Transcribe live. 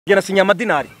Gera sinya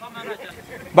amadinari.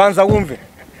 Banza wumve.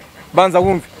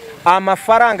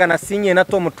 Amafaranga nasinye na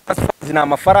Tom Transfer na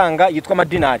amafaranga yitwa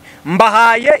amadinari.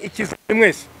 Mbahaye ikizuri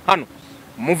mwese hano.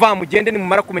 Muva mugende ni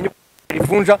mumara kumenya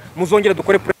ivunja muzongera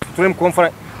dukore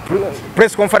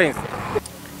press conference.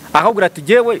 Ahubwo ati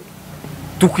jewe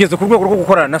tukwiye ku rwego rwo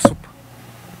gukorana na Super.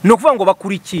 No kuvuga ngo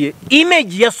bakurikiye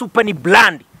image ya Super ni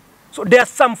brand. So there are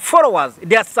some followers,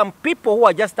 there are some people who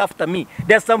are just after me.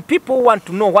 There are some people who want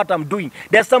to know what I'm doing.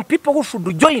 There are some people who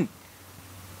should join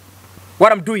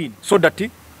what I'm doing so that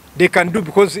they can do,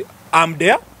 because I'm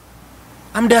their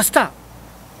star.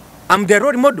 I'm their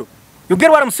role model. You get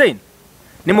what I'm saying?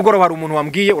 Nimugoroba hari umuntu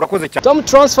wambwiye urakoze cyane. Tom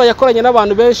Transfer yakoranye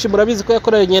n'abantu benshi, murabizi ko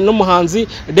yakoranye n'umuhanzi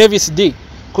Davis D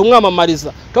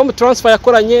kumwamamariza. Tom Transfer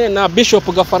yakoranye na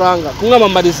Bishop Gafaranga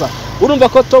kumwamamariza. Urumva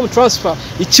ko Tom Transfer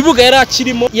ikibuga yari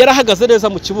akirimo yarahagaze neza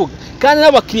mu kibuga, kandi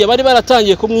n'abakiriya bari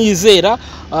baratangiye kumwizera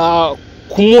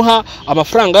kumuha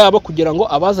amafaranga yabo kugira ngo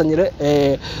abazanire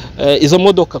izo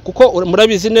modoka, kuko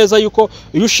murabizi neza yuko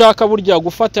iyo ushaka burya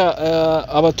gufata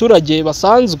abaturage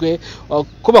basanzwe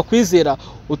ko bakwizera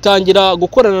utangira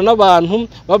gukorana n'abantu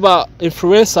baba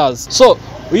influencers. So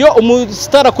iyo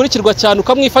umustar akurikirwa cyane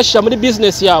ukamwifashisha muri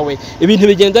business yawe, ibintu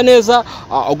bigenda neza,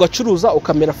 ugacuruza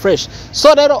ukamera fresh.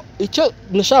 So rero icyo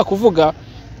nashaka kuvuga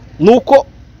nuko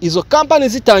izo company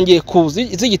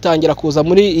zigitangira kuza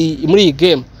muri iyi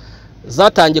game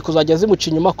zatangiye kuzajya zimuca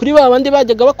inyuma kuri babandi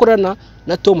bajyaga bakorana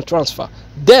na Tom Transfer,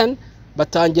 then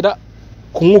batangira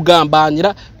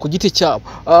kumwugambanira ku giti cyabo.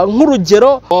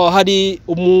 Nk'urugero, hari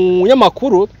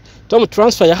umunyamakuru Tom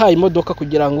Transfer yahaye imodoka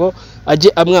kugira ngo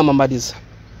ajye amwamamariza,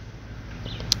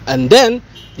 and then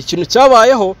ikintu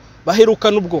cyabayeho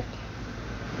baherukana ubwo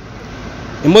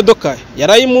imodoka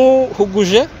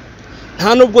yarayimuhuguje,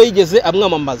 nta nubwo yigeze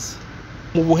amwamamaza.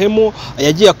 Mu buhemu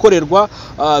yagiye akorerwa,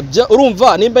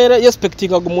 urumva nimba yari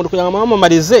expectingaga umuntu kugira ngo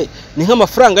amamamarize ni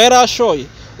nk'amafaranga yarashoye,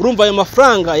 urumva ayo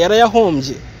mafaranga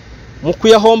yarayahombye. Mu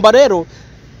kuyahomba rero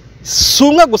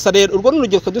sumwe gusa, rero urwo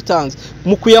n'urugero dutanze,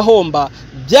 mu kuyahomba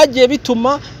byagiye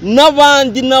bituma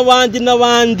n'abandi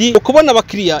ukubona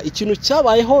abakiriya. Ikintu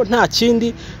cyabayeho nta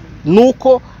kindi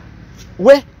nuko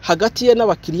we hagati ye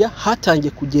n'abakiriya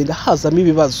hatangiye kugenda hazamo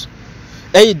ibibazo.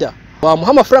 Either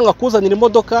wamuha amafaranga kuzanira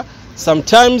imodoka,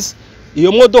 sometimes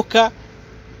iyo modoka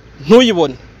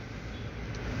ntuyibone,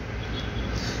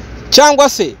 cyangwa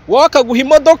se wakaguha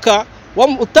imodoka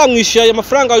utamwishyuye ayo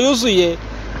mafaranga yuzuye,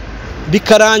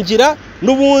 bikarangira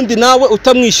n'ubundi nawe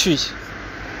utamwishyuye.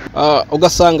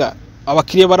 Ugasanga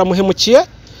abakiriya baramuhemukiye,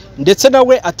 ndetse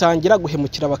nawe atangira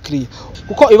guhemukira abakiriya,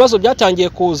 kuko ibibazo byatangiye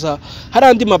kuza. Hari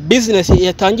andi ma business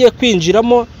yatangiye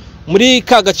kwinjiramo muri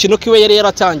ka gakino kiwe yari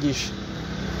yaratangije.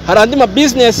 Hari andi ma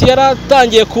business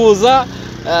yaratangiye kuza.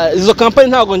 Izo company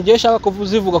ntago ngiye shaka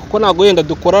kuzivuga kuko ntago yenda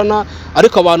dukorana,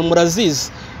 ariko abantu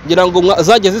murazizi, ngira ngo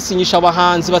zajye zisinyisha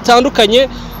abahanzi batandukanye,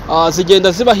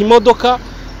 zigenda zibaha imodoka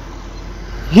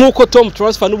nkuko Tom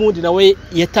Transfer n'ubundi nawe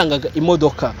yatangaga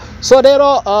imodoka. So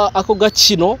rero ako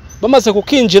gakino bamaze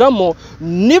kukinjiramo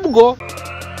nibwo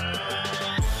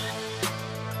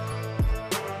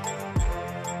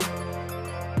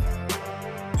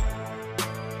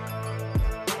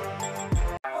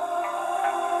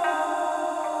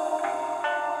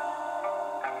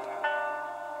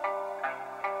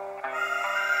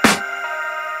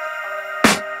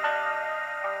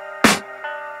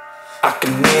I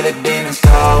can hear the demons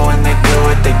call when they do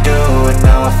what they do, and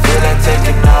now I feel like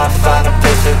taking off, find a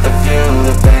place with a view.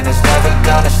 The pain is never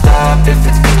gonna stop if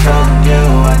it's controlling you.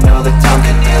 I know that time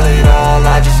can heal it all,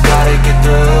 I just gotta get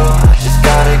through. I just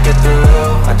gotta get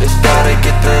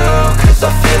through, cause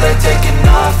I feel like taking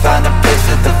off, find a place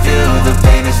with a view. The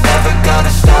pain is never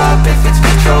gonna stop if it's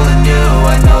controlling you.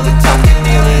 I know that time can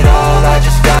heal it all, I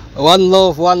just gotta One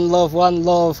love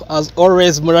as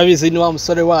always. Murabizi ni wa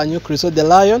musore wanyu Kuri the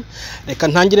Lion. Reka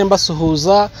ntangire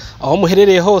mbasuhuza aho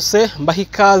muherereye hose, mbaha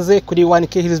ikaze kuri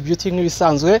 1K Hills Beauty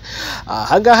nk'ibisanzwe.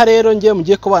 Ahangaha rero ngiye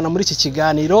mugiye kubana muri iki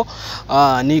kiganiro,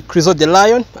 ni Kuri the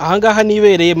Lion. Ahangaha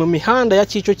nibereye mu mihanda ya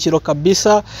Kicukiro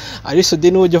kabisa, ari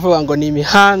sudi n'ujye uvuga ngo ni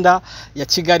imihanda ya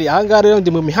Kigali. Ahangaha rero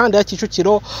ndi mu mihanda ya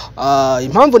Kicukiro.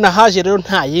 Impamvu nahaje rero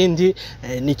nta yindi,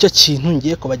 nicyo kintu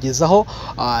ngiye kubagezaho,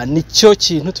 nicyo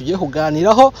kintu tugiye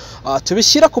kuganiraho,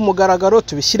 tubishyira ku mugaragaro,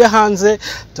 tubishyire hanze,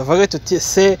 tuvuge tuti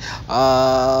se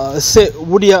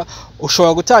buriya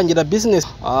ushobora gutangira business,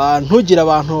 ntugira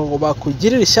abantu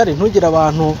bakugirira ishyari, ntugira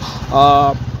abantu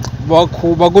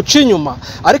baguca inyuma.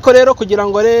 Ariko rero kugira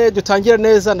ngo dutangire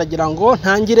neza, ndagira ngo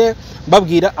ntangire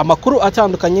babwira amakuru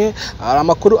atandukanye,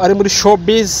 amakuru ari muri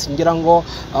showbiz. Ngira ngo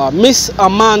Miss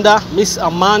Amanda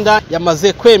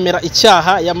yamaze kwemera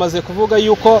icyaha, yamaze kuvuga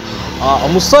yuko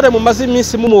umusore mumaze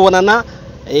iminsi mumubonana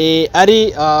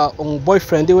ari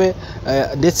boyfriend we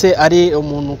ndetse ari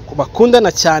umuntu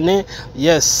bakundana cyane.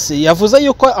 Yes, yavuze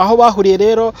yuko aho bahuriye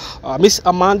rero Miss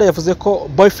Amanda yavuze ko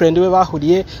boyfriend we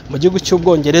bahuriye mu gihugu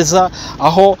cy'Ubwongereza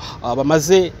aho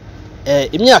bamaze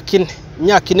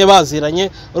imyaka ine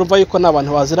baziranye. Urumva yuko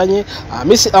n'abantu baziranye.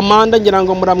 Miss Amanda ngira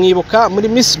ngo muramwibuka muri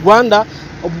Miss Rwanda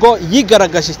ubwo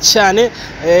yigaragaje cyane,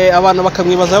 abantu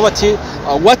bakamwibaza bati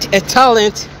what a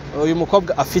talent uyu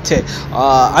mukobwa afite.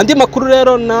 Andi makuru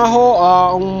rero naho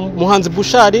umuhanzi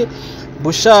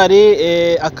Bushari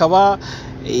akaba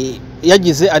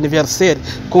yagize anniversaire.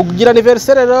 Kugira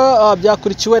anniversaire rero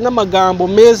byakurikiwe n'amagambo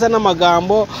meza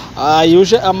n'amagambo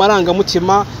yuje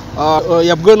amarangamutima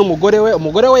yabwiwe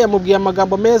umugore we yamubwiye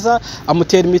amagambo meza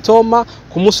amutera imitoma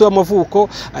ku munsi w'amavuko.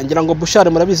 Ngira ngo Bushari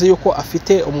murabizi yuko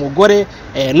afite umugore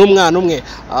n'umwana umwe.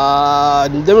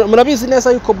 Murabizi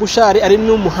neza yuko Bushari ari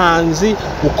n'umuhanzi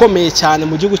ukomeye cyane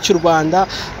mu gihugu cy'u Rwanda.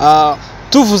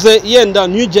 Tuvuze yenda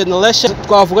new generation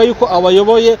twavuga yuko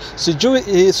abayoboye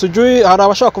sujui hari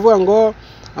abashaka kuvuga ngo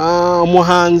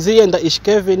umuhanzi yenda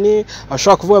Ishkevin,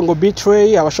 abashaka kuvuga ngo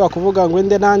Betray, abashaka kuvuga ngo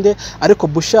ende nande, ariko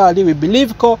Bushari we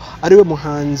believe ko ari we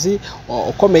muhanzi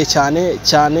ukomeye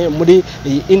cyane muri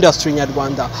industry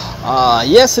nyarwanda.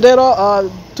 Yes rero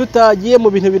tutagiye mu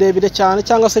bintu birebire cyane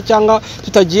cyangwa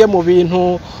tutagiye mu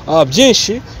bintu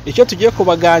byinshi, icyo tugiye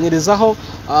kubaganirizaho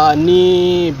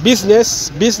ni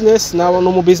business na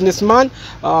mu businessman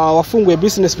wafunguye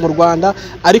business mu Rwanda,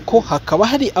 ariko hakaba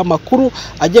hari amakuru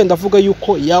agenda avuga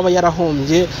yuko yaba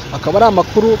yarahombye. Akaba ari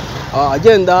amakuru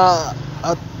agenda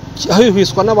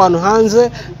ahihwiswa n'abantu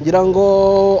hanze, ngira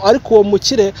ngo ariko uwo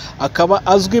mukire akaba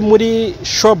azwi muri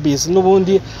showbiz,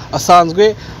 n'ubundi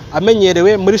asanzwe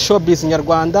amenyerewe muri showbiz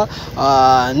nyarwanda.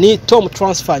 Ni Tom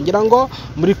Transfer. Ngira ngo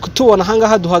muri kutubona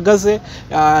hangaha duhagaze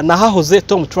nahahoze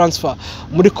Tom Transfer.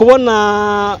 Muri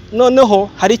kubona noneho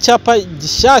hari icyapa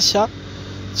gishyashya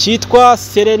cyitwa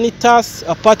Serenitas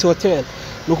Apart Hotel.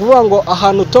 Ni ukuvuga ngo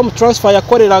ahantu Tom Transfer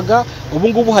yakoreraga ubu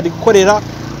ngubu hari gukorera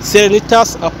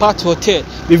Serenitas Apart Hotel.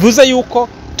 Bivuze yuko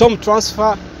Tom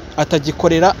Transfer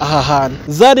atagikorera aha hantu.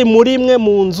 Zari muri imwe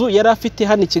mu nzu yari afite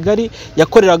hano i Kigali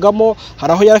yakoreragamo.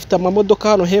 Hari aho yari afite amamodoka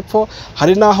hano hepfo,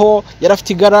 hari naho yari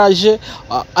afite garage,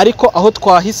 ariko aho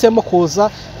twahisemo kuza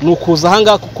ni ukuza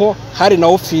ahangaha kuko hari na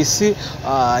ofisi.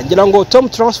 Ngira ngo Tom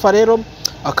Transfer rero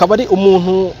akaba ari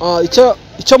umuntu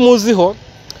icyo muziho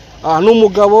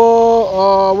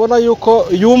n'umugabo ubona yuko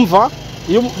yumva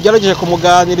iyo ugerageje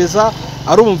kumuganiriza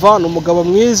arumva. Ni umugabo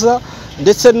mwiza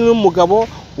ndetse n'umugabo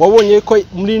wabonye ko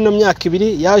muri ino myaka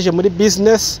 2 yaje muri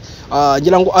business.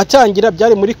 Ngira ngo atangira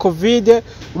byari muri covid,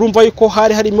 urumva yuko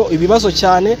hari harimo ibibazo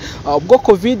cyane. Ubwo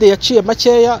covid yaciye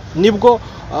makeya nibwo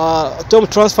Tom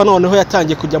Transfer noneho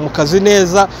yatangiye kujya mu kazi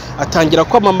neza, atangira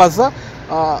kwamamaza,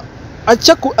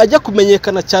 ajya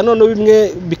kumenyekana cyane. None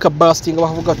bimwe bikabastinga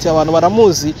bavuga ati abantu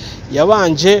baramuzi.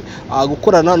 Yabanje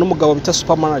gukorana n'umugabo bita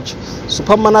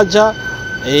super manager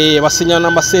basinyana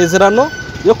amasezerano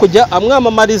yo kujya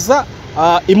amwamamariza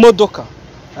imodoka,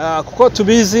 kuko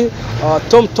tubizi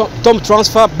Tom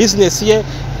Transfer business ye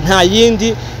nta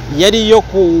yindi yari yo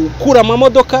gukura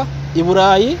amamodoka i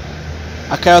Burayi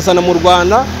akayazana mu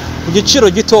Rwanda ku giciro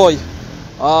gitoya,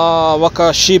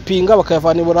 bakashipinga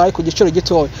bakayavana i Burayi ku giciro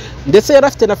gitoya. Ndetse yari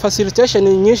afite na facilitation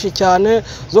nyinshi cyane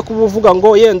zo kuvuga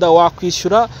ngo yenda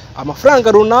wakwishyura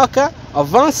amafaranga runaka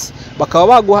avance bakaba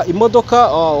baguha imodoka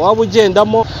waba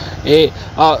ugendamo.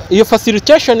 Iyo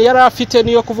facilitation yari afite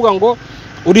niyo kuvuga ngo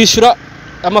urishyura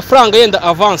amafaranga yenda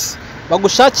avance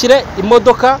bagushakire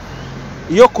imodoka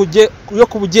yo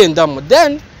kubugendamo,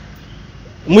 then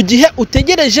mu gihe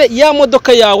utegereje ya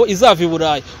modoka yawe izava i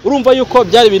Burayi. Urumva yuko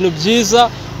byari ibintu byiza.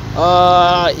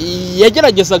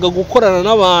 Yageragezaga gukorana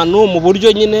n'abantu mu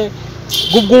buryo nyine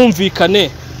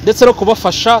bw'ubwumvikane ndetse no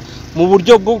kubafasha mu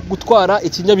buryo bwo gutwara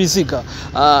ikinyabiziga.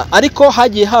 Ariko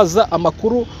hagiye haza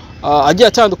amakuru agiye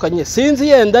atandukanye. Sinzi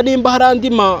yenda nimba hari andi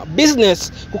ma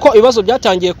business, kuko ibibazo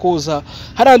byatangiye kuza,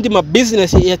 hari andi ma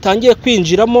business yatangiye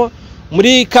kwinjiramo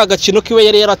muri ka gakino kiwe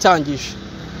yari yaratangije.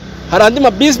 Hari andi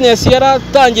ma business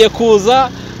yaratangiye kuza.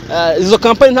 Izo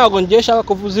company ntago ngiye shaka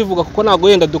kuzivuga kuko ntago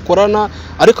yenda dukorana,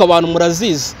 ariko abantu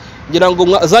murazizi. Ngira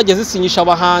ngo zagiye zisinyisha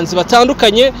abahanzi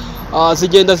batandukanye,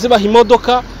 zigenda zibaha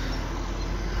imodoka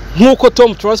nkuko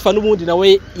Tom Transfer n'ubundi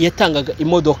nawe yatangaga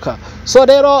imodoka. So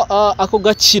rero ako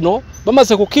gakino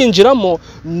bamaze kukinjiramo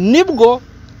nibwo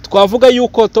twavuga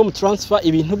yuko Tom Transfer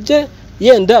ibintu bye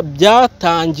yenda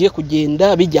byatangiye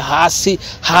kugenda bijya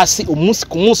hasi umunsi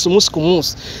ku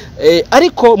munsi.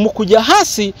 Ariko mu kujya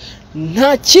hasi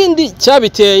nta kindi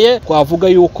cyabiteye, twavuga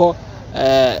yuko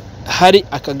hari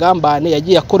akagambane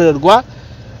yagiye akorerwa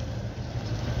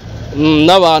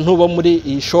n'abantu bo muri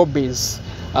iyi showbiz.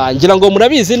 ngira ngo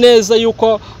murabizi neza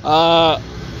yuko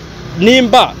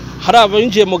nimba hari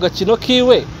abinjiye mu gakino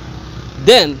kiwe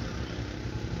then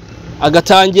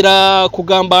agatangira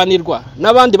kugambanirwa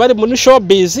n'abandi bari muri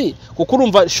showbiz, kuko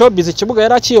urumva showbiz ikibuga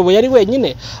yari akiyoboye ari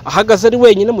wenyine, ahagaze ari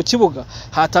wenyine mu kibuga,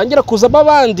 hatangira kuzamo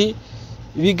abandi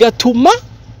bigatuma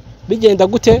bigenda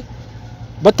gute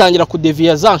batangira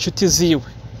kudeviya za nshuti ziwe,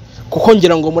 kuko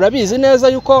ngira ngo murabizi neza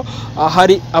yuko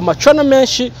hari amacana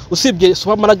menshi usibye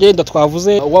supermarket yenda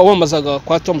twavuze wamazaga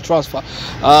kwa Tom Transfer,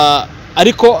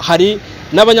 ariko hari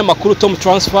n'abanyamakuru Tom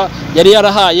Transfer yari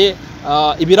yarahaye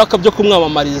ibiraka byo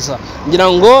kumwamamariza.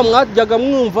 Ngira ngo mwajyaga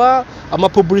mwumva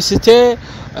amapublicité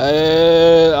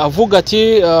avuga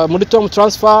ati muri Tom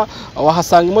Transfer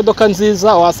wahasanga imodoka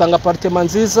nziza, wahasanga apartment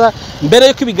nziza, mbere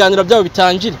yuko ibiganiro byabo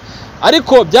bitangira,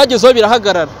 ariko byagezeho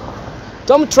birahagarara.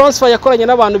 Tom Transfer yakoranye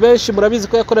n'abantu benshi, murabizi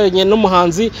ko yakoranye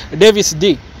n'umuhanzi Davis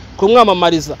D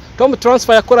kumwamamariza. Tom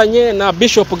Transfer yakoranye na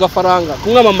Bishop Gafaranga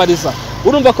kumwamamariza.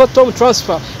 Urumva ko Tom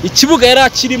Transfer ikibuga yari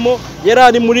akirimo,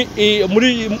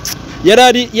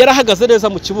 yarahagaze neza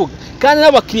mu kibuga, kandi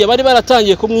n'abakiriya bari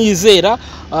baratangiye kumwizera,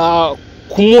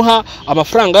 kumuha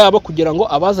amafaranga yabo kugira ngo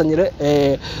abazanire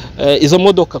izo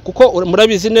modoka, kuko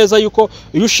murabizi neza yuko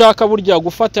iyo ushaka burya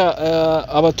gufata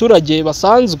abaturage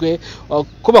basanzwe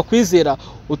ko bakwizera,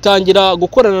 utangira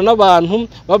gukorana n'abantu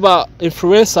baba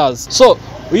influencers. So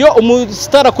iyo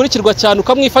umustar akurikirwa cyane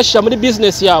ukamwifashisha muri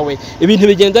business yawe, ibintu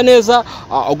bigenda neza,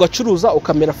 ugacuruza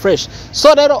ukamera fresh.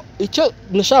 So rero icyo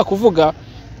nashaka kuvuga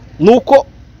nuko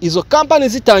izo company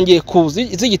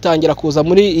zigitangira kuza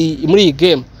muri iyi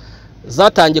game,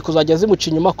 zatangiye kuzajya zimuca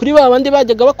inyuma kuri babandi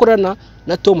bajyaga bakorana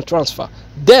na Tom Transfer,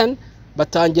 then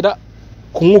batangira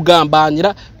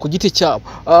kumwugambanira ku giti cyabo.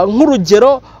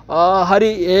 Nk'urugero,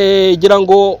 hari gira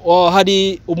ngo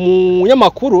hari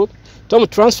umunyamakuru Tom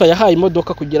Transfer yahaye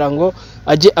imodoka kugira ngo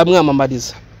ajye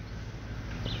amwamamariza,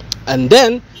 and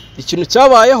then ikintu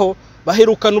cyabayeho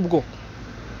baherukana ubwo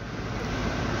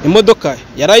imodoka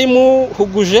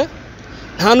yarayimuhuguje,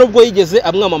 nta nubwo yigeze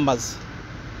amwamamaza.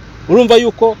 Urumva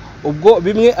yuko ubwo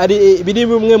biri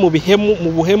bimwe mu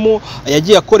buhemu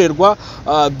yagiye akorerwa.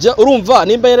 Urumva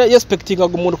nimba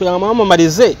expectingaga umuntu kugira ngo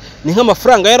amamamarize, ni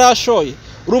nk'amafaranga yarashoye,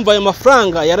 urumva ayo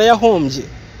mafaranga yarayahombye.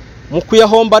 Mu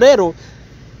kuyahomba rero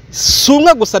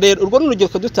sumwe gusa, rero urwo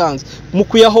n'urugero dutanze, mu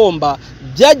kuyahomba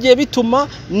byagiye bituma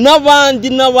n'abandi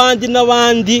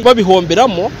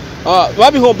babihomberamo.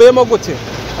 Babihombeyemo gute?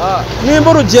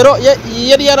 Nimba urugero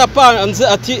yari yarapanze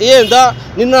ati yenda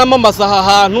ninamamaza aha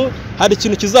hantu hari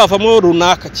ikintu kizavamo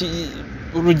runaka,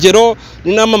 urugero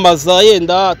ninamamaza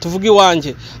yenda tuvuga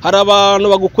iwanjye, hari abantu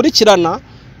bagukurikirana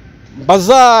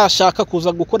bazashaka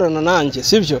kuza gukorana nanjye,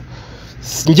 sibyo?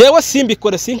 Ngewe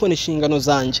simbikore, sinkone inshingano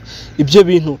zanjye, ibyo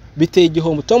bintu biteye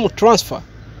igihombo Tom Transfer.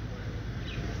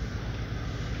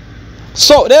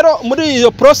 So rero muri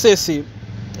iyo process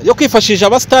yo kwifashisha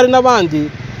abastari n'abandi,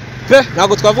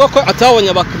 ntabwo twavuga ko atabonye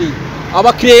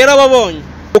abakiriya yarababonye.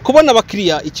 Ukubona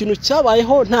abakiriya, ikintu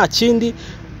cyabayeho nta kindi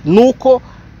nuko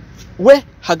we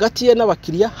hagati ye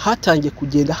n'abakiriya hatangiye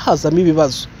kugenda hazamo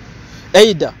ibibazo.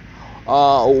 Either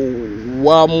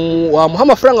wamuha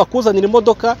amafaranga kuzanira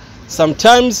imodoka,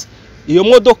 sometimes iyo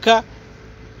modoka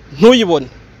ntuyibone,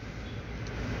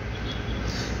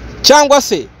 cyangwa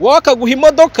se wakaguha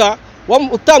imodoka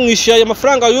utamwishyuye ayo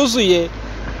mafaranga yuzuye,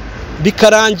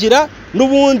 bikarangira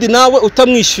n'ubundi nawe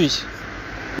utamwishyuye,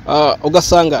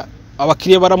 ugasanga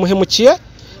abakiriya baramuhemukiye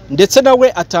ndetse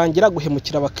nawe atangira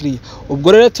guhemukira abakiriya.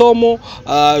 Ubwo rero Tom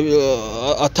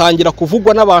atangira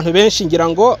kuvugwa n'abantu benshi. Ngira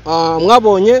ngo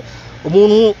mwabonye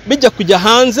umuntu bijya kujya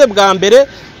hanze bwa mbere,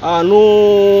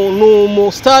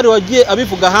 n'umustar wagiye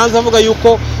abivuga hanze avuga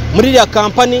yuko muri iriya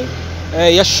company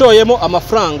yashoyemo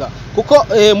amafaranga, kuko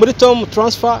muri Tom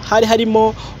Transfer hari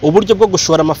harimo uburyo bwo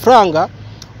gushora amafaranga.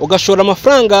 Ugashora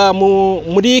amafaranga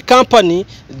muri company,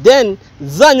 then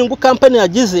za nyungu company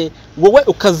yagize wowe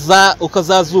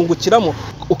ukazazungukiramo,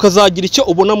 ukazagira icyo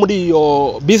ubona muri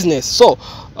iyo business. So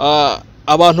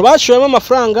abantu bashoyemo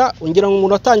amafaranga, ngira ngo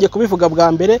umuntu atangiye kubivuga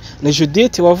bwa mbere ni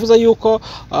Judith wavuze yuko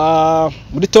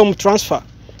muri Tom Transfer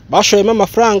bashoyemo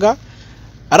amafaranga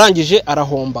arangije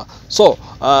arahomba. So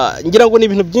ngira ngo ni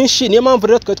ibintu byinshi, niyo mpamvu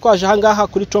rero twe twaje aha ngaha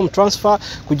kuri Tom Transfer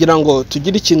kugira ngo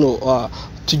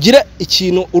tugire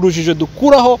ikintu urujijo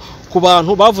dukuraho ku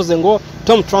bantu bavuze ngo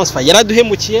Tom Transfer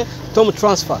yaraduhemukiye, Tom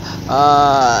Transfer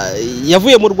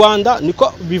yavuye mu Rwanda,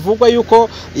 niko bivugwa yuko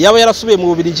yaba yarasubiye mu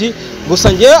Bubiligi.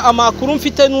 Gusa ngewe amakuru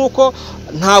mfite nuko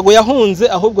ntago yahunze,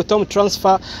 ahubwo Tom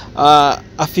Transfer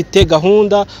afite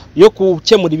gahunda yo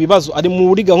gukemura ibibazo, ari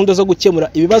muri gahunda zo gukemura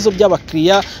ibibazo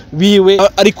by'abakiriya biwe,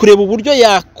 ari kureba uburyo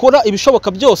yakora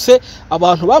ibishoboka byose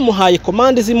abantu bamuhaye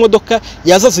komande z'imodoka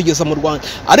yazazigeza mu Rwanda.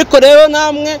 Ariko rero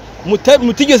namwe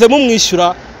mutigeze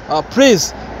mumwishyura,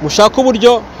 please mushaka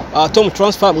uburyo Tom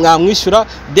Transfer mwamwishyura,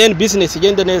 then business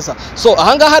igende neza. So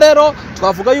ahangaha rero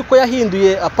twavuga yuko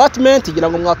yahinduye apartment, igira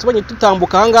ngo mwatubonye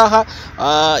tutambuka ahangaha.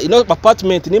 Ino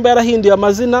apartment nimba yarahinduye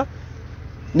amazina,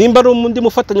 nimba ari undi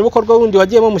mufatanyabikorwa wundi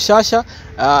wagiyemo mushyashya,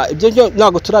 ibyo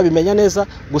ntabwo turabimenya neza.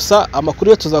 Gusa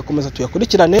amakuru yo tuzakomeza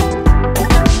tuyakurikirane.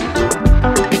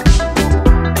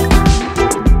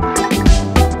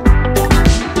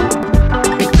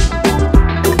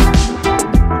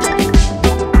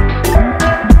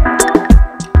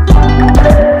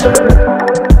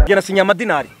 Sinya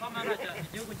amadinari.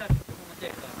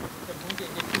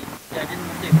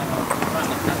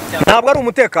 Ntabwo ari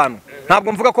umutekano,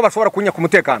 ntabwo mvuga ko bashobora kunya ku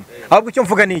mutekano, ahubwo icyo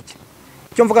mvuga ni iki,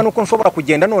 icyo mvuga nuko nshobora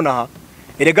kugenda nonaha.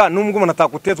 Erega nubwo umuntu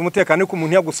atakuteza umutekano ko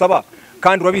umuntu yagusaba,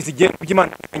 kandi urabizi igihe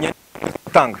by'Imana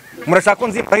gutanga. Murashaka ko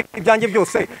nzimba ibyanjye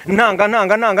byose ntanga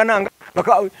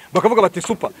bakavuga bati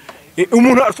super.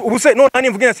 Umuntu ubuse none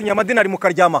nimvuga sinya amadinari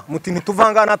mukaryama muti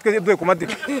ntituvanga natwe duhe ku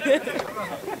madini.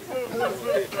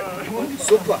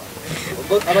 Super.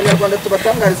 Abanyarwanda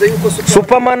tubatangarize yuko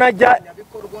super manager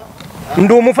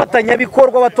ndi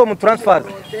umufatanyabikorwa wa Tom Transfer.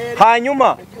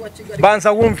 Hanyuma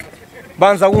banza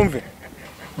wumve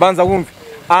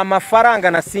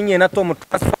amafaranga nasinye na Tom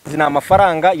Transfer ni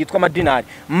amafaranga yitwa amadinari.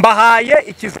 Mbahaye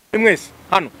ikizuri mwese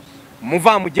hano,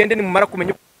 muva mugende ni mumara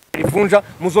kumenya rivunja,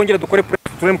 muzongera dukore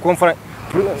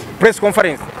press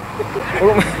conference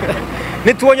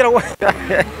nitwongera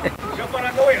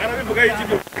Gafaranga we arabivuga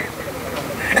y'ikibyo.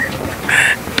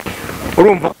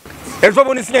 Urumva ejo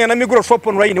bundi sinyanya na Migro shop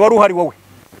online wari uhari wowe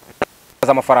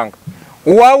za amafaranga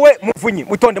wawe muvunyi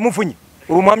mutonde muvunyi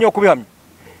urumamye wo kubihamya.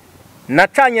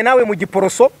 Nacanye nawe mu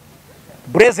giporoso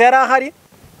Breze yari ahari,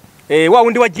 wa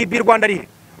wundi wa GB Rwanda ari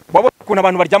wabona ukuntu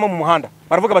abantu baryama mu muhanda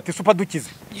baravuga bati super dukize,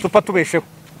 super tubesheho,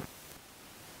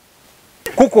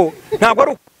 kuko ntabwo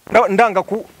ari ndanga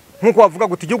ku nkuko wavuga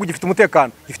guti igihugu gifite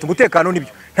umutekano nibyo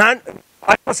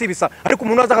ariko si bisa, ariko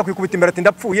umuntu aza akakwikubita imbere ati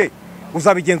ndapfuye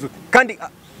uzabigenza ute? Kandi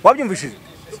wabyumvishije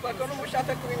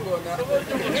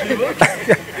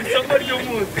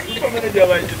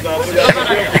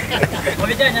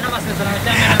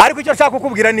ariko icyo nshaka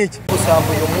kukubwira ni iki,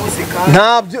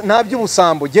 ntabyo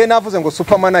ubusambo. Gihe navuze ngo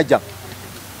super manager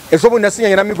ejo bundi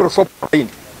nasinyanye na Migro shop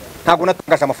ntabwo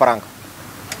natangaje amafaranga.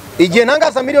 Igihe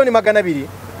ntangaza miliyoni 200,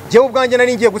 jewe ubwanjye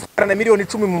nari ngiye gusigarana miliyoni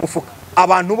 10 mu mufuka.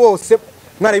 Abantu bose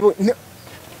mwarayibo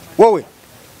wowe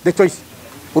the choice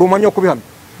urumamye wo kubihamya.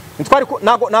 Ntwari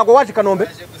nago waje Kanombe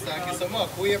gusanga isomo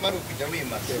akuye mari ukujya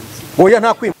wimana. Oya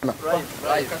nta kwimana.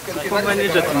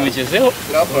 Manager tumugezeho.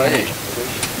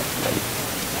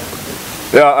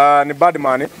 Ya ni bad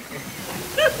man.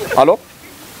 Allo?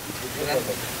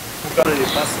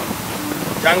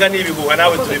 Cyangwa nibihuha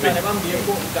nawe tubimenye.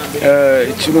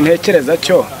 Ikintu ntekereza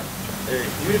cyo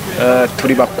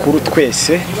turi bakuru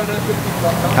twese,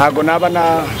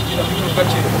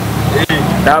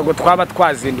 ntago twaba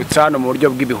twazindutse hano mu buryo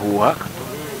bw'ibihuha,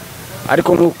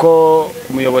 ariko nkuko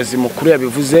umuyobozi mukuru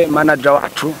yabivuze, manager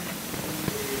wacu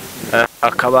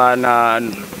akabana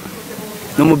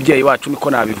n'umubyeyi wacu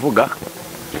niko nabivuga,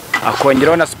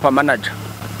 akongeraho na super manager.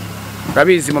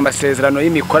 Urabizi mu masezerano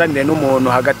y'imikoranire n'umuntu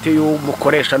hagati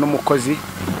y'umukoresha n'umukozi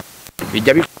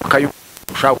bijya bishoboka yuko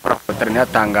ushaka gukora kontara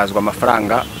ntiyatangazwa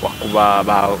amafaranga wakuba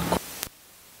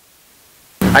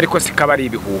ariko sikaba ari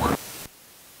ibihuha,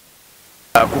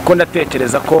 kuko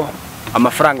ndatekereza ko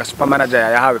amafaranga super manager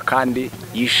yayahawe kandi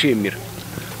yishimira,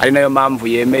 ari nayo mpamvu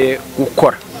yemeye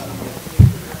gukora.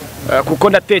 Kuko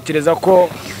ndatekereza ko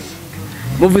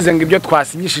muvuze ngo ibyo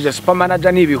twasinyishije super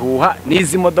manager ni ibihuha,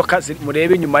 n'izi modoka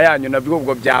murebe inyuma yanyu nabyo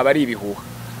ubwo byaba ari ibihuha,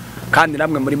 kandi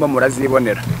namwe murimo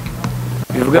murazibonera.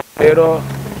 Bivuga rero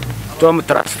Tom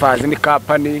Transfer ni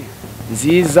company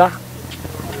nziza,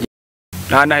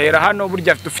 ntanahera hano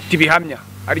burya dufite ibihamya.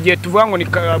 Ari gihe tuvuga ngo ni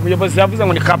umuyobozi yavuze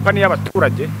ngo ni company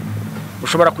y'abaturage,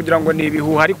 ushobora kugira ngo ni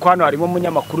ibihuha, ariko hano harimo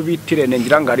umunyamakuru bitirene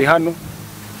ngira ngo ari hano.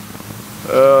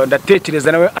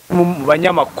 Ndatekereza nawe mu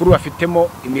banyamakuru bafitemo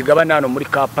imigabane hano muri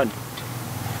company,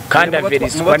 kandi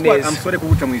averiswa neza. Amsore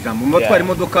kuguca mu ijambo mu batwara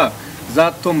imodoka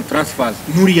za Tom Transfer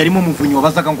nturi yarimo muvunyi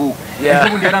wabazaga ngo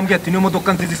ubundi yarambwiye ati niyo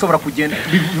modoka nziza ishobora kugenda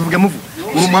bivuge muvu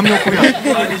umuhamya wo kubiha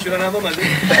Banishyura namamaze.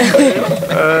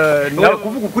 nawe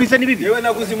kuvuga ukuri se nibibi Yewe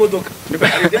naguze imodoka.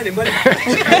 Ibyari mbari.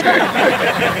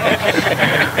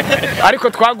 ariko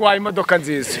twaguhaye imodoka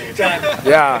nziza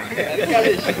ya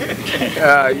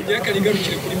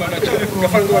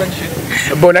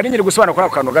bona ari nyiri gusobanura kuri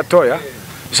ako kantu gatoya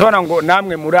bisobanura ngo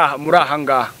namwe muri aha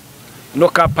ngaha no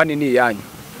kampani ni iyanyu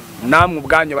namwe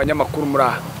ubwanyu abanyamakuru muri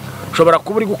aha ushobora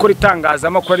kuba uri gukora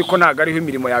itangazamakuru ariko ntabwo ariho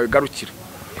imirimo yawe igarukira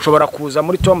ushobora kuza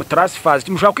muri Tom Transfers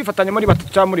mushobora kwifatanya muri 3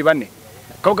 cyangwa muri 4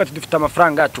 kavuga ati dufite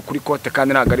amafaranga yacu kuri kote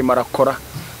kandi ntabwo arimo arakora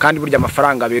kandi burya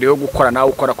amafaranga abereyeho gukora nawe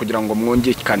ukora kugira ngo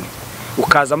mwungikane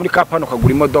ukaza muri kampani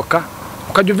ukagura imodoka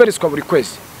ukajya uveriswa buri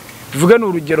kwezi bivuge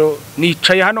n'urugero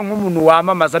nicaye hano nk'umuntu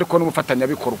wamamaza ariko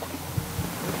n'umufatanyabikorwa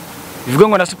bivuge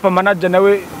ngo na super manager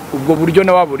nawe ubwo buryo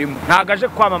nawe burimo ntago aje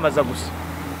kwamamaza gusa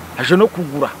aje no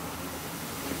kugura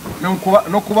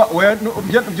no kuba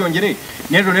byongereye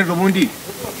nejo bundi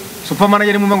super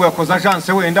manager mu ngo yakoze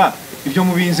agence wenda ibyo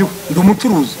mubinzi ndi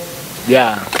umucuruzi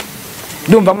ya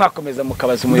ndumva mwakomeza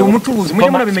mukabaza ndi umucuruzi mujye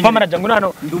murabimenye super manager ngo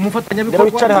hano ndi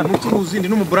umufatanyabikorwa ndi umucuruzi ndi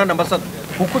n'umubrand ambassador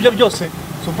kuko ibyo byose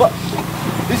super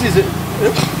this is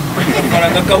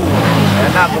Gafaranga kawu.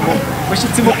 ntabwo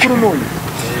bashyitsi mukuru none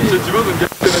Icyo kibazo ngeze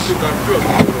nacyo ndabyo.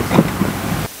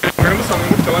 Mwari musanzwe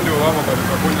mufite abandi babamagara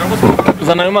kongera ngo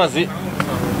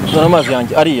zana amazi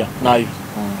yanjye ariya nayo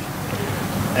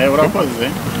urakoze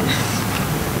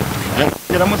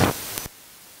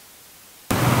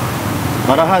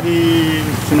barahari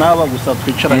sinaba gusa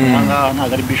twicaranye aha ngaha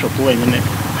ntabwo ari bishop wenyine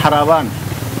hari abandi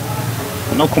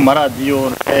no ku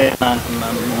maradiyo na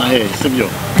sibyo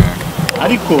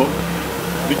ariko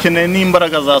dukeneye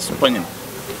n'imbaraga za super nyine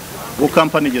ubu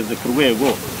kampani igeze ku rwego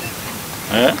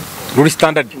ruri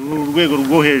standard urwego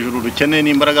rwo hejuru rukeneye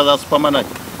n'imbaraga za super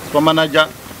manager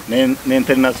ni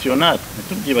international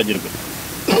ntitubyibagirwe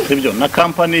sibyo na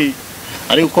kampani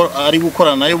ari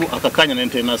gukorana nayo aka kanya na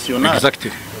international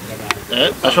exactly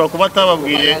ashobora kuba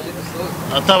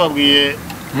atababwiye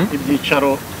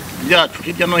ibyicaro byacu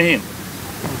hirya no hino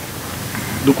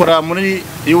dukora muri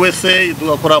USA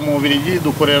dukora mu Bubiligi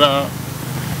dukorera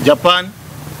Japan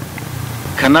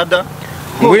Canada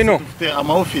ngwino dufite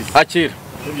ama office akira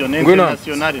ibyo ni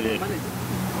international rero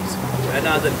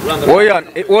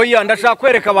oya ndashaka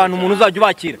kwereka abantu umuntu uzajya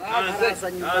ubakira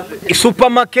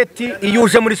supermarket iyo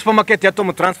uje muri supermarket ya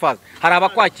Tom Transfers hari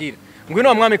abakwakira ngwino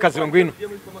wa mwamikazi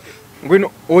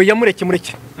ngwino oya mureke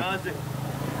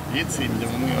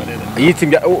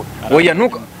yitsimbye oya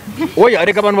nuko oya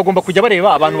arega abantu bagomba kujya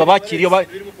bareba abantu babakira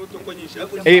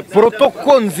iyo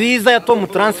protocol nziza ya Tom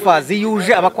Transfers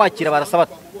yuje abakwakira barasaba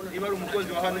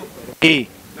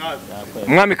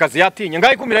umwamikazi yatinye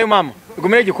ngaho ikumirayo mama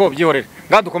igumire igikobo byihorere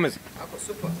ngaho dukomeze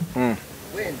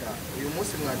wenda uyu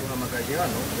munsi mwaduhamagaje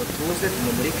hano ngo tuze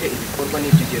tumumurike ibikorwa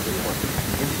n'ibyo ugiye gukora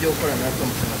n'ibyo gukorana na Tom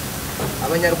Transfers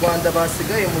abanyarwanda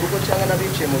basigaye mu rugo cyangwa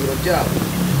n'abiciye mu biro byabo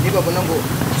nibabona ngo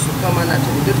super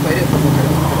manager ibyo twariye kuvuga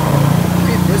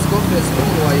kuri press conference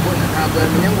n'umuntu wayibona ntabwo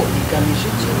yamenya ngo igamije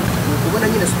iki ni ukubona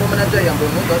nyine super manager yambaye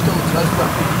umwenda wa Tom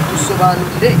Transfers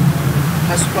dusobanurire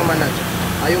nka super manager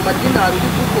ayo madini hari uri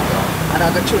kuvuga hari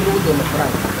agaciro n'ubundi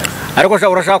amafaranga ariko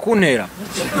urashaka kuntera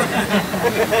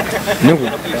niko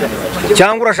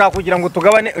cyangwa urashaka kugira ngo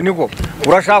tugabane niko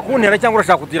urashaka kuntera cyangwa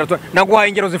urashaka kugira naguhaye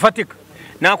ingero zifatika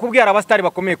nakubwira abastari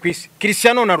bakomeye ku isi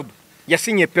Cristiano Ronaldo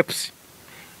yasinye Pepsi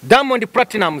Diamond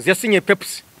Platinumz yasinye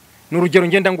Pepsi n'urugero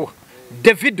ngenda nguha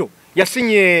Davido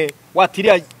yasinye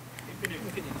watiriya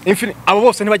Infinity abo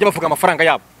bose ntibajya bavuga amafaranga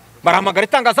yabo barahamagara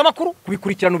itangazamakuru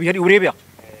kubikurikirana urebera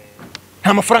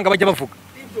nta mafaranga bajya bavuga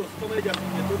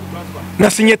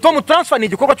nasinye Tom Transfer ni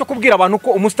igikorwa cyo kubwira abantu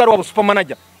ko umustar wabo super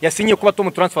manager yasinye kuba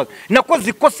Tom Transfer nakoze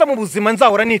ikosa mu buzima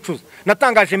nzahora nicuza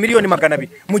natangaje miliyoni 200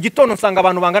 mu gitondo nsanga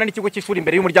abantu bangana n'ikigo cy'ishuri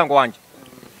imbere y'umuryango wanjye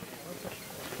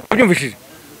byumvishije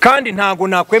kandi ntago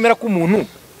nakwemera ko umuntu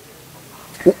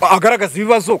agaragaza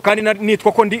ibibazo kandi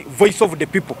nitwa ko ndi voice of the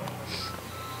people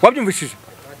wabyumvishije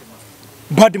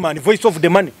badman voice of the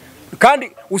money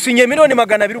kandi usinye miliyoni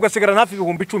 200 ugasigara hafi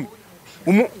 10,000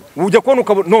 ujya kubona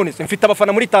ukabona none se mfite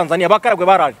abafana muri Tanzania bakaragwe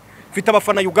baraje mfite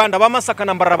abafana Uganda bamasaka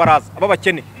nambara baraza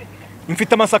ababakene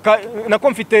mfite amasaka nako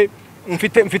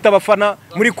mfite abafana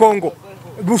muri Kongo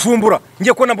Bujumbura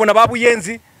ngiye ko nabona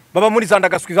babuyenzi baba muri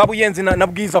Yandagaje babuyenzi na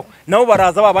bwizaho nabo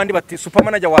baraza babandi bati super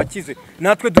manager wakize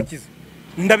natwe dukize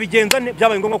ndabigenza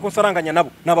byabaye ngombwa ko nsaranganya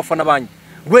nabo nabafana banje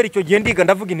gwera icyo gihe ndiga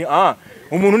ndavuga ni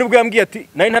umuntu nibwo yambwiye ati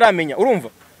nayi ntaramenya urumva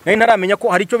nayi ntaramenya ko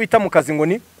hari icyo bita mu kazi ngo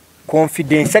ni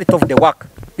confidentiality of the work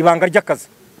ibanga ry'akazi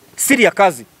siri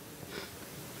y'akazi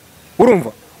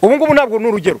urumva ubu ngubu ntabwo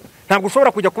n'urugero ntabwo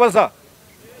ushobora kujya kubaza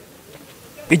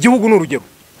igihugu n'urugero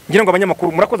ngira ngo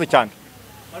abanyamakuru murakoze cyane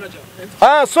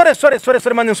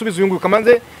Sorry manje nsubiza uyu nguyu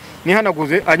kamanze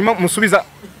nihanaguze hanyuma musubiza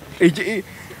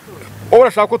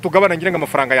urashaka ko tugabana ngirenga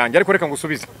amafaranga yanjye ariko reka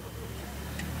ngusubize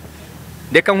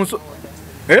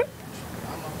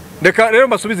reka rero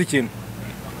mbasubize ikintu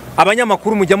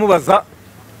abanyamakuru mujya mubaza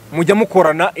mujya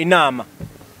mukorana inama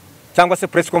cyangwa se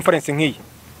press conference nk'iyi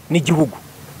n'igihugu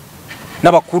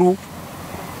n'abakuru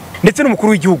ndetse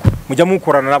n'umukuru w'igihugu mujya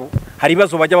mukorana nabo hari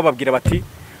ibibazo bajya bababwira bati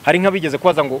hari nk'abigeze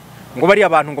kubaza ngo bari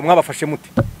abantu ngo mwabafashe mute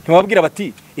ntibababwira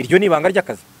bati iryo ni ibanga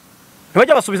ry'akazi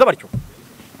ntibajya basubiza batyo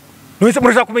none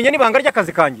murashaka kumenya n'ibanga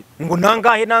ry'akazi kanjye ngo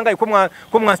nangahe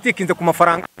ko mwastikinze ku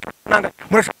mafaranga nangahe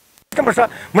murashaka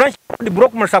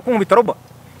block murashaka kumubita roba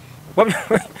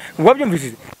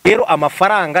wabyumvise rero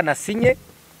amafaranga nasinye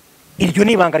iryo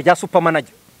ni ibanga rya super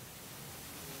manager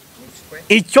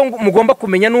icyo mugomba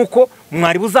kumenya nuko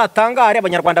mwari buzatangare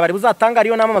abanyarwanda bari buzatangare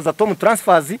iyo namamaza Tom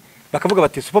Transfers bakavuga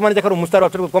bati super manager kari umustar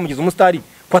wacu twamugize umustar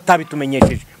ko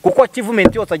atabitumenyesheje kuko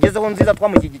achievement yose agezeho nziza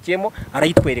twamugigikiyemo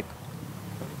arayitwereka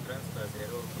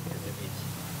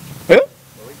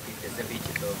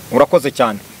urakoze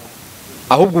cyane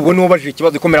ahubwo ubu niwo bajije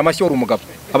ikibazo ikomera amashyi uri umugabo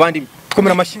abandi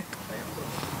tkomera amashyi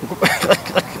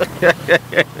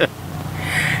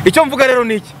icyo mvuga rero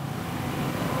ni iki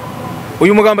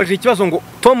uyu mugabo bajije ikibazo ngo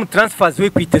Tom Transfers we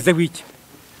kwiteze wiki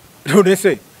none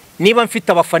se niba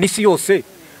mfite abafanisi yose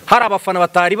hari abafana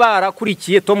batari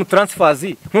barakurikiye Tom Transfers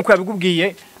nkuko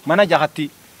yabigubwiye manager hati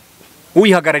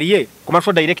uyihagarariye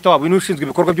commercial director wabo n'ushinzwe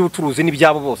ibikorwa by'ubucuruzi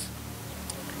n'ibyabo bose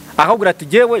ahubwo ati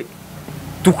jewe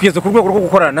tukiyeze ku rwego rwo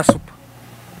gukorana na super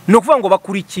no kuvuga ngo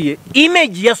bakurikiye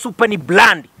image ya super ni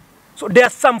brand. So there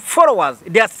are some followers,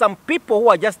 there are some people who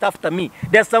are just after me,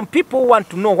 there are some people who want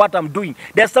to know what I'm doing,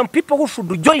 there are some people who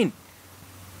should join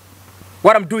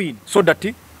what I'm doing so that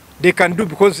they can do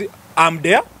because I'm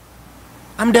their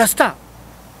star,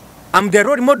 I'm their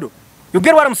role model. You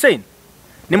get what I'm saying?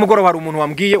 Nimugoro hari umuntu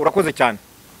wambwiye urakoze cyane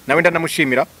nawe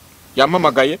ndanamushimira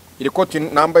yampamagaye iri koti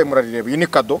nambaye murarireba iyi ni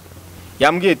kado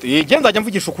yambwiye yigenza ajya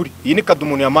mvugisha ukuri iyi ni kado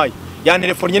umuntu yamaye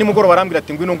yantelefonnye nimugoro barambira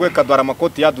ati ngwino ngwe kado hari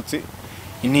amakoti yadutse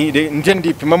nje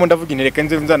ndipimamo ndavuga intereka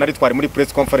nze nzanari twari muri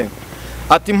press conference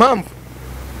ati impamvu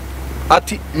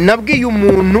ati nabwiye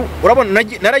umuntu urabona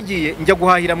naragiye njya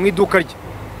guhahira mu iduka rye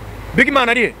Big Man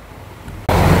ari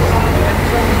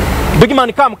Big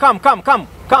Man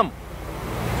come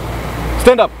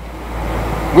stand up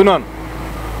ngwino hano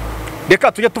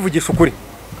reka tujye tuvugisha ukuri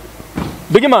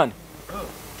Big Man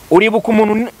uribuka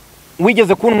umuntu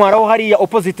wigeze kuntwaraho hariya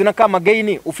opposite na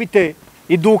Kamagaini ufite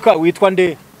iduka witwa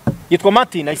nde yitwa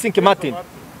Martin, I think Martin.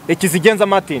 Ekizigenza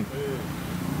Martin.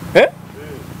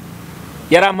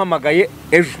 Yarampamagaye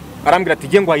ejo. Arambwira ati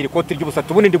ngiye ngwahira ikoti ry'ubusa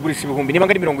tubundi ndigurisha ibihumbi niba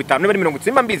ngari 50 niba ari 50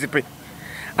 simba mbizi pe.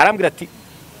 Arambwira ati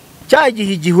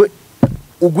cyagihigiwe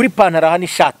uguri pantara hani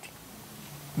shati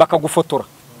bakagufotora.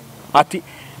 Ati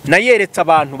nayeretse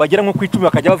abantu bagera nko kwicumi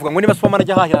bakajya bavuga ngo niba superman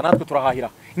ajya hahira natwe turahahira.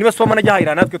 Niba superman ajya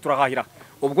hahira natwe turahahira.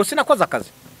 Ubwo sinakoze akazi.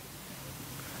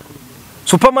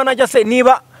 Superman ajya se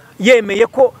niba yemeye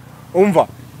ko umva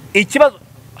ikibazo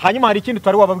hanyuma hari ikindi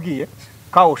twari wababwiye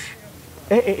kaoshi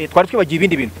twari twibagiye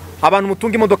ibindi bintu abantu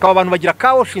mutunga imodoka abantu bagira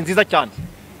kaoshi nziza cyane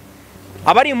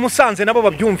abari Musanze nabo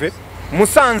babyumve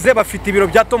Musanze bafite ibiro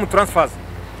bya Tom Transfers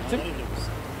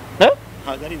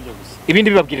hagari ibyo gusa ibindi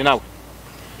bibabwire nawe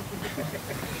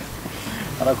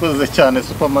arakoze cyane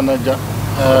super manager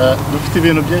dufite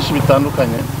ibintu byinshi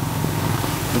bitandukanye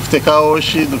dufite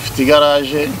kaoshi dufite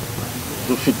garage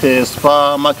dufite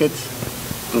supermarket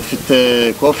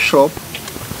dufite coffee shop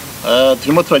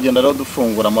turimo turagenda rero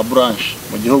dufungura ama branch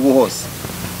mu gihugu hose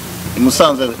i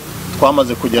Musanze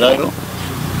twamaze kugerayo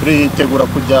turitegura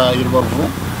kujya i Rubavu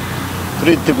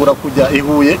turitegura kujya i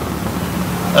Huye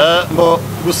ngo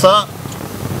gusa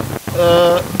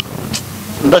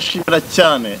ndashimira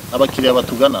cyane abakiriya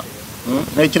batugana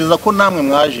ntekereza ko namwe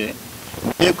mwaje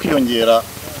mugiye kwiyongera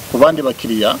ku bandi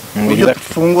bakiriya buryo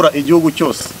dufungura igihugu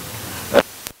cyose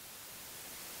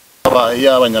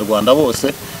y'abanyarwanda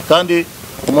bose kandi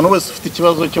umuntu wese ufite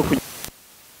ikibazo cyo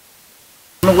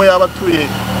nubwo yaba atuye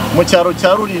mu cyaro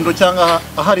cya Rurindo cyangwa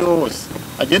ahari hose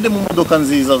agende mu modoka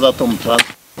nziza za Tom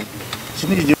Transfers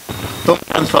kinigi Tom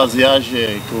Transfers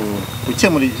yaje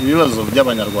gukemura ibibazo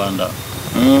by'abanyarwanda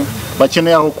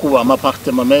bakeneye aho kuba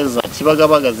amapartement meza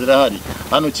Kibagabaga zirahari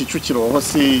hano Kicukiro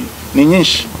hose ni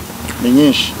nyinshi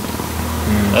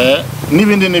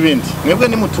n'ibindi mwebwe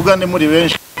nimutugane muri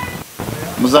benshi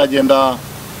muzagenda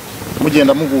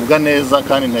mugubwa neza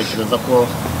kandi ntekereza ko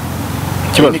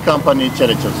ni company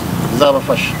icyerekezo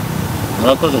izabafasha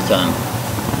murakoze cyane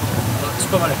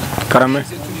Karame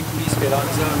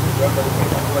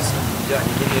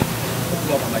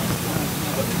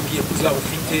watubwiye kuzaba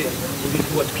ufite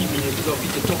ibintu watwimiye kuzaba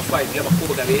ufite top 5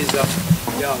 y'abakobwa beza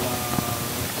yaba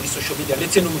muri social media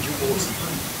ndetse no mu gihugu hose.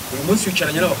 Uyu munsi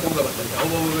wicaranye n'abakobwa batatu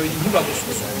aho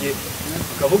ntibagusuzumye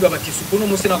bakavuga bati isuku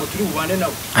n'umunsi ntabwo turi bubane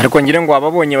nabo. Ariko ngire ngo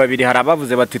ababonye babiri hari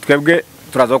abavuze bati twebwe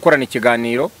turaza gukorana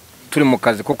ikiganiro turi mu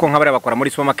kazi kuko nk'abari bakora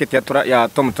muri supermarket ya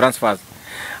Tom Transfers.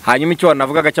 Hanyuma icyo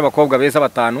navugaga cy'abakobwa beza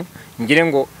batanu ngire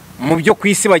ngo mu byo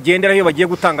kwisi bagendera iyo bagiye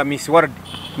gutanga Miss World,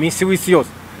 Miss w'isi yose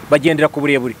bagendera ku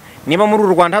burebure. Niba muri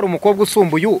uru Rwanda hari umukobwa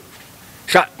usumba uyu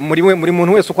muri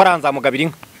muntu wese uko aranzamugabira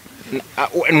inka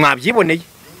mwabyiboneye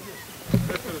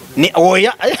ni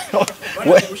oya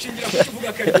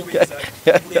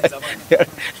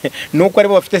nuko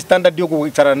aribo bafite standard yo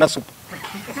guhicarana na super.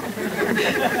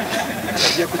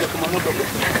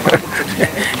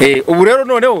 Ubu rero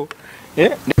noneho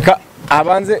reka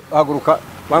abanze haguruka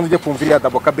banze ujye kumva iriya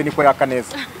dabo kabe niko yaka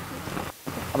neza.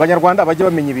 Abanyarwanda bajye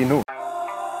bamenya ibintu.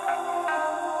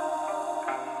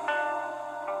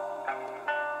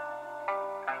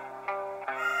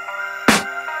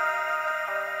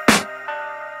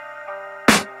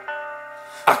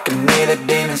 I can hear the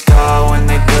demons call when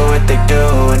they do what they do.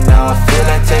 And now I feel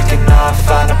like taking off,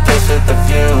 find a place with a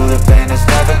view. The pain is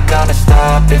never gonna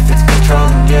stop if it's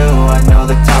controlling you. I know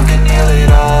that time can heal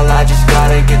it all, I just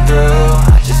gotta get through.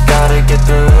 I just gotta get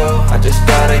through, I just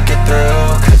gotta get through.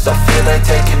 Cause I feel like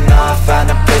taking off, find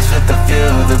a place with a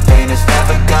view. The pain is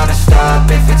never gonna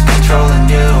stop if it's controlling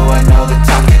you. I know that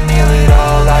time can heal it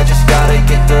all, I just gotta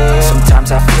get through.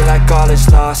 Sometimes I feel like all is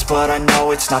lost, but I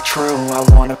know it's not true. I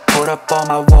wanna put up all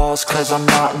my walls cause I'm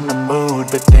not in the mood,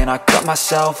 but then I cut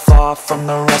myself off from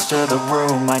the rest of the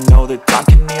room. I know that time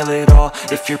can heal it all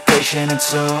if you're patient and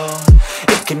soon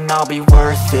it can all be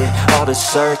worth it, all the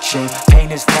searching.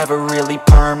 Pain is never really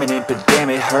permanent, but damn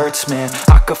it hurts, man.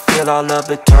 I could feel all of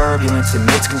the turbulence and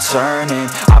it's concerning.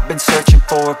 I've been searching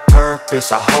for a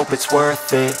purpose, I hope it's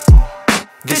worth it.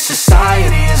 This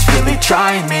society is really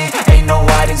trying me. Ain't no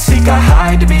hide and seek, I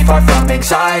hide to be far from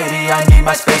anxiety. I need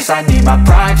my space, I need my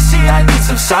privacy. I need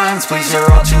some silence, please, you're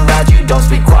all too loud. You don't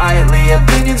speak quietly,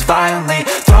 opinions violently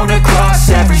thrown across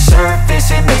every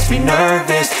surface. It makes me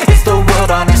nervous. Is the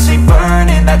world honestly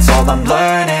burning? That's all I'm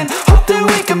learning. Hope that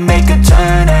we can make a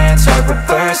turn and start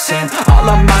reversing all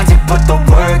our minds and put the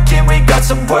work in. We got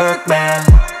some work,